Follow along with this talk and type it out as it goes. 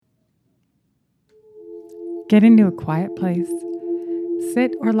Get into a quiet place.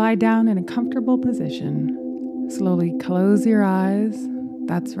 Sit or lie down in a comfortable position. Slowly close your eyes.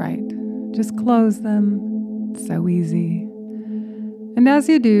 That's right. Just close them. It's so easy. And as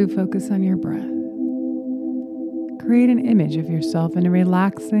you do, focus on your breath. Create an image of yourself in a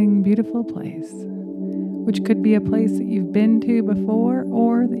relaxing, beautiful place, which could be a place that you've been to before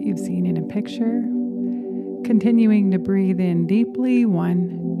or that you've seen in a picture. Continuing to breathe in deeply,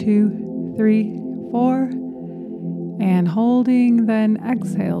 1, 2, 3, 4, and holding, then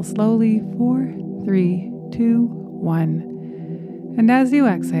exhale slowly, 4, 3, 2, 1. And as you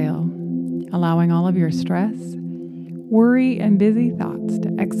exhale, allowing all of your stress, worry, and busy thoughts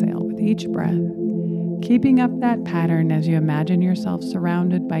to exhale with each breath, keeping up that pattern as you imagine yourself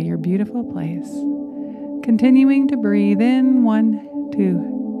surrounded by your beautiful place. Continuing to breathe in, 1,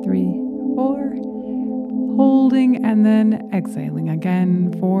 2, 3, 4, holding, and then exhaling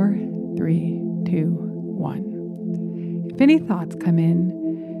again, 4, 3, 2, 1. If any thoughts come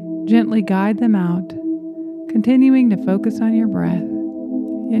in, gently guide them out, continuing to focus on your breath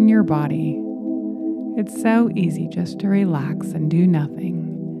and your body. It's so easy just to relax and do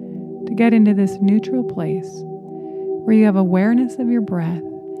nothing, to get into this neutral place where you have awareness of your breath.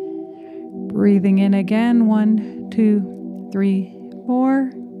 Breathing in again, 1, 2, 3,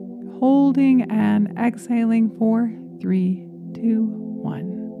 4, holding and exhaling, 4, 3, 2,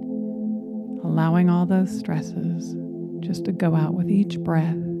 1. Allowing all those stresses just to go out with each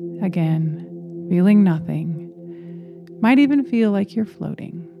breath. Again, feeling nothing. Might even feel like you're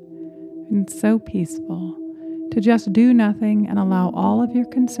floating. And it's so peaceful to just do nothing and allow all of your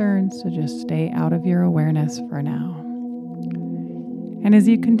concerns to just stay out of your awareness for now. And as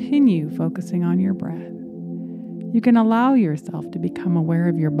you continue focusing on your breath, you can allow yourself to become aware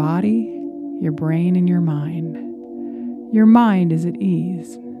of your body, your brain, and your mind. Your mind is at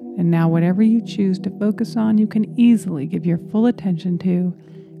ease, and now whatever you choose to focus on, you can easily give your full attention to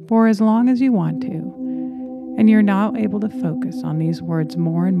for as long as you want to. And you're now able to focus on these words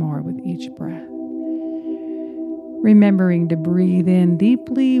more and more with each breath. Remembering to breathe in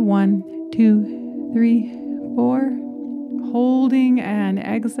deeply, 1, 2, 3, 4. Holding and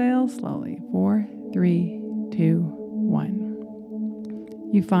exhale slowly, 4, 3, 2,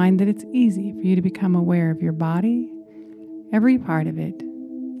 1. You find that it's easy for you to become aware of your body, every part of it,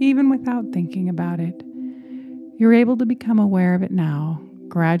 even without thinking about it. You're able to become aware of it now,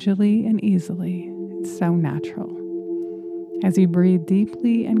 gradually and easily. It's so natural. As you breathe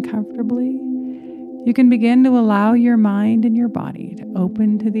deeply and comfortably, you can begin to allow your mind and your body to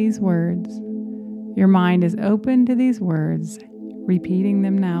open to these words. Your mind is open to these words, repeating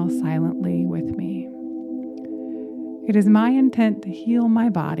them now silently with me. It is my intent to heal my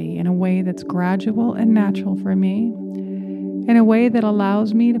body in a way that's gradual and natural for me, in a way that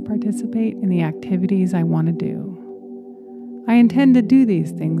allows me to participate in the activities I want to do. I intend to do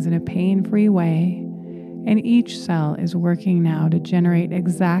these things in a pain-free way, and each cell is working now to generate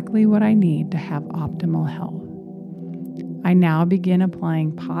exactly what I need to have optimal health. I now begin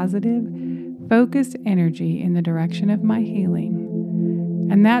applying positive, focused energy in the direction of my healing,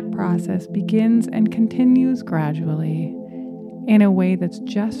 and that process begins and continues gradually in a way that's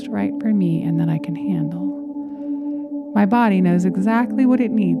just right for me and that I can handle. My body knows exactly what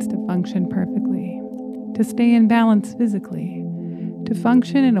it needs to function perfectly, to stay in balance physically, to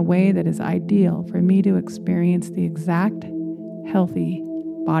function in a way that is ideal for me to experience the exact healthy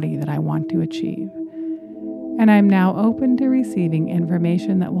body that I want to achieve. And I'm now open to receiving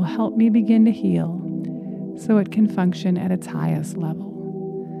information that will help me begin to heal so it can function at its highest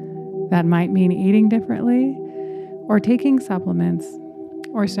level. That might mean eating differently, or taking supplements,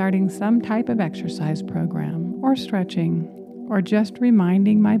 or starting some type of exercise program, or stretching, or just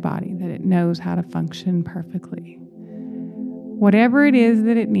reminding my body that it knows how to function perfectly. Whatever it is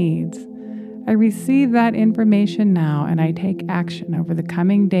that it needs, I receive that information now and I take action over the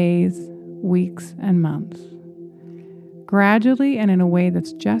coming days, weeks, and months. Gradually and in a way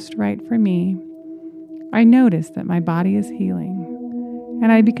that's just right for me, I notice that my body is healing,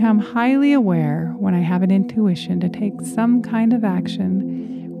 and I become highly aware when I have an intuition to take some kind of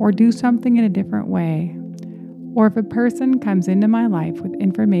action or do something in a different way, or if a person comes into my life with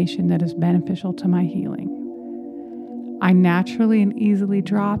information that is beneficial to my healing. I naturally and easily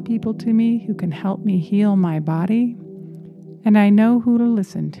draw people to me who can help me heal my body, and I know who to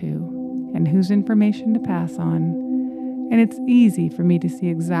listen to and whose information to pass on, and it's easy for me to see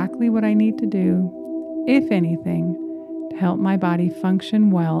exactly what I need to do, if anything, to help my body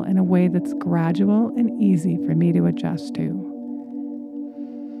function well in a way that's gradual and easy for me to adjust to.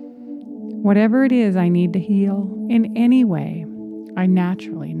 Whatever it is I need to heal in any way, I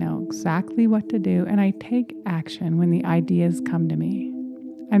naturally know exactly what to do, and I take action when the ideas come to me.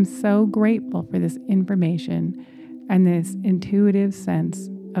 I'm so grateful for this information and this intuitive sense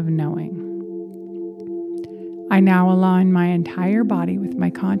of knowing. I now align my entire body with my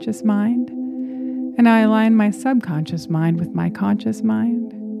conscious mind, and I align my subconscious mind with my conscious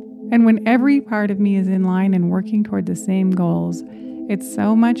mind. And when every part of me is in line and working toward the same goals, it's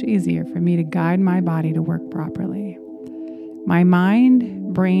so much easier for me to guide my body to work properly. My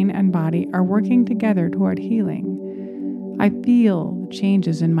mind, brain, and body are working together toward healing. I feel the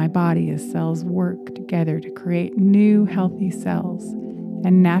changes in my body as cells work together to create new healthy cells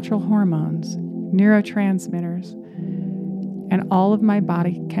and natural hormones, neurotransmitters, and all of my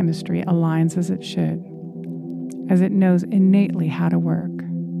body chemistry aligns as it should, as it knows innately how to work.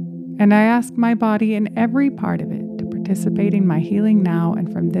 And I ask my body and every part of it to participate in my healing now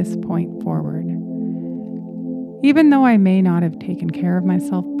and from this point forward. Even though I may not have taken care of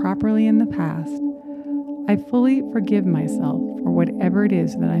myself properly in the past, I fully forgive myself for whatever it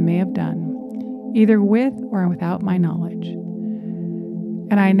is that I may have done, either with or without my knowledge.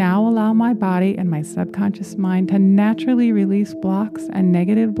 And I now allow my body and my subconscious mind to naturally release blocks and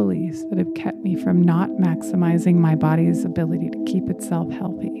negative beliefs that have kept me from not maximizing my body's ability to keep itself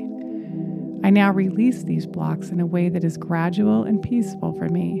healthy. I now release these blocks in a way that is gradual and peaceful for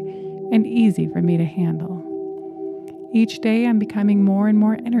me and easy for me to handle. Each day I'm becoming more and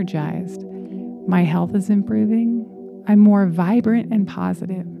more energized. My health is improving. I'm more vibrant and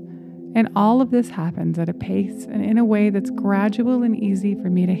positive. And all of this happens at a pace and in a way that's gradual and easy for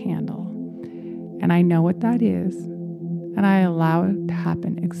me to handle. And I know what that is, and I allow it to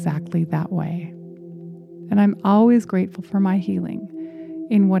happen exactly that way. And I'm always grateful for my healing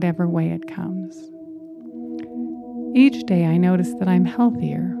in whatever way it comes. Each day I notice that I'm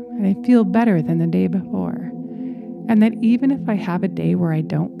healthier and I feel better than the day before. And that even if I have a day where I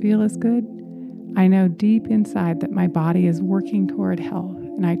don't feel as good, I know deep inside that my body is working toward health,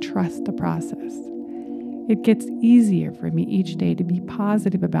 and I trust the process. It gets easier for me each day to be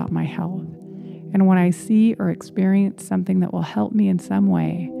positive about my health, and when I see or experience something that will help me in some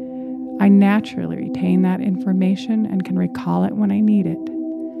way, I naturally retain that information and can recall it when I need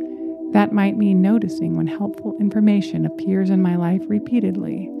it. That might mean noticing when helpful information appears in my life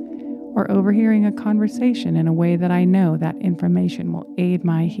repeatedly, or overhearing a conversation in a way that I know that information will aid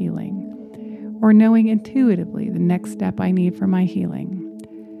my healing, or knowing intuitively the next step I need for my healing.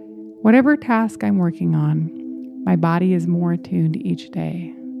 Whatever task I'm working on, my body is more attuned each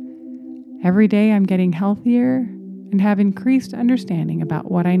day. Every day I'm getting healthier and have increased understanding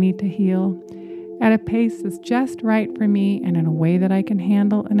about what I need to heal at a pace that's just right for me and in a way that I can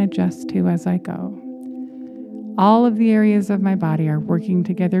handle and adjust to as I go. All of the areas of my body are working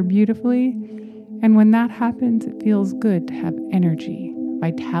together beautifully, and when that happens, it feels good to have energy,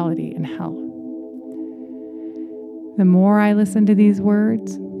 vitality, and health. The more I listen to these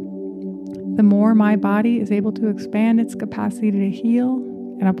words, the more my body is able to expand its capacity to heal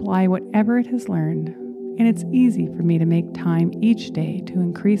and apply whatever it has learned, and it's easy for me to make time each day to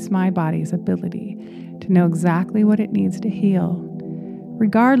increase my body's ability to know exactly what it needs to heal,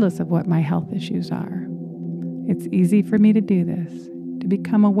 regardless of what my health issues are. It's easy for me to do this, to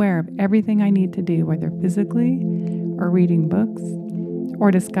become aware of everything I need to do, whether physically or reading books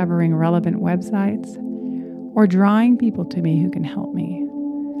or discovering relevant websites or drawing people to me who can help me.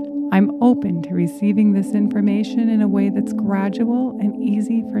 I'm open to receiving this information in a way that's gradual and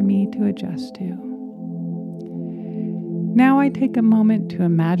easy for me to adjust to. Now I take a moment to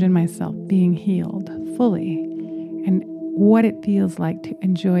imagine myself being healed fully and what it feels like to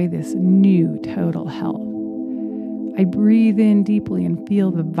enjoy this new total health. I breathe in deeply and feel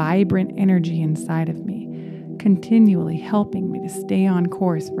the vibrant energy inside of me, continually helping me to stay on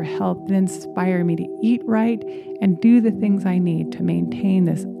course for health and inspire me to eat right and do the things I need to maintain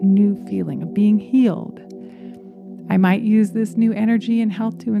this new feeling of being healed. I might use this new energy and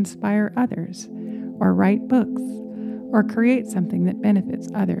health to inspire others, or write books, or create something that benefits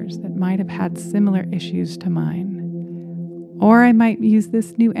others that might have had similar issues to mine. Or I might use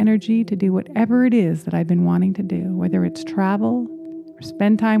this new energy to do whatever it is that I've been wanting to do, whether it's travel, or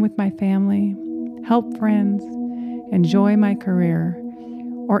spend time with my family, help friends, enjoy my career,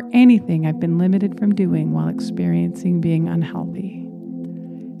 or anything I've been limited from doing while experiencing being unhealthy.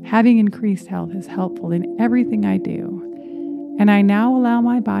 Having increased health is helpful in everything I do, and I now allow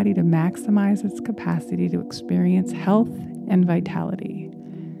my body to maximize its capacity to experience health and vitality.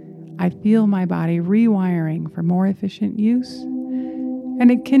 I feel my body rewiring for more efficient use,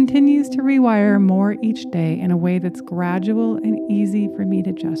 and it continues to rewire more each day in a way that's gradual and easy for me to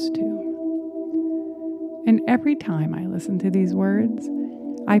adjust to. And And every time I listen to these words,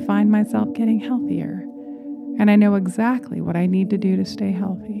 I find myself getting healthier, and I know exactly what I need to do to stay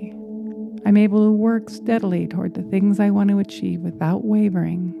healthy. I'm able to work steadily toward the things I want to achieve without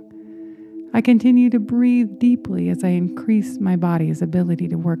wavering. I continue to breathe deeply as I increase my body's ability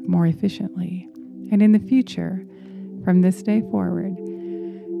to work more efficiently. And in the future, from this day forward,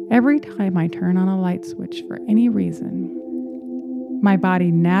 every time I turn on a light switch for any reason, my body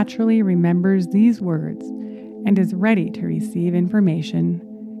naturally remembers these words and is ready to receive information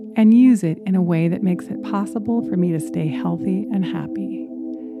and use it in a way that makes it possible for me to stay healthy and happy.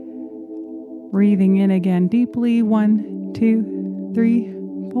 Breathing in again deeply, 1, 2, 3,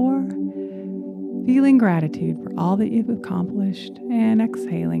 4. Feeling gratitude for all that you've accomplished, and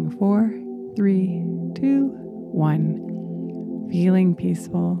exhaling 4, 3, 2, 1. Feeling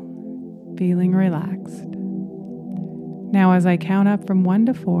peaceful, feeling relaxed. Now as I count up from 1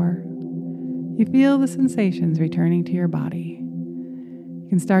 to 4, you feel the sensations returning to your body. You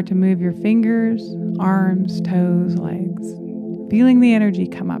can start to move your fingers, arms, toes, legs, feeling the energy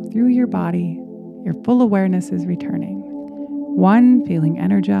come up through your body. Your full awareness is returning. 1, feeling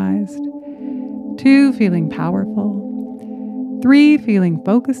energized. 2, feeling powerful. 3, feeling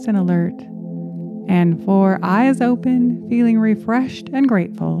focused and alert. And 4, eyes open, feeling refreshed and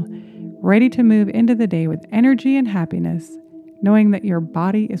grateful, ready to move into the day with energy and happiness, knowing that your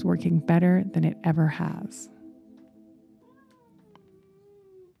body is working better than it ever has.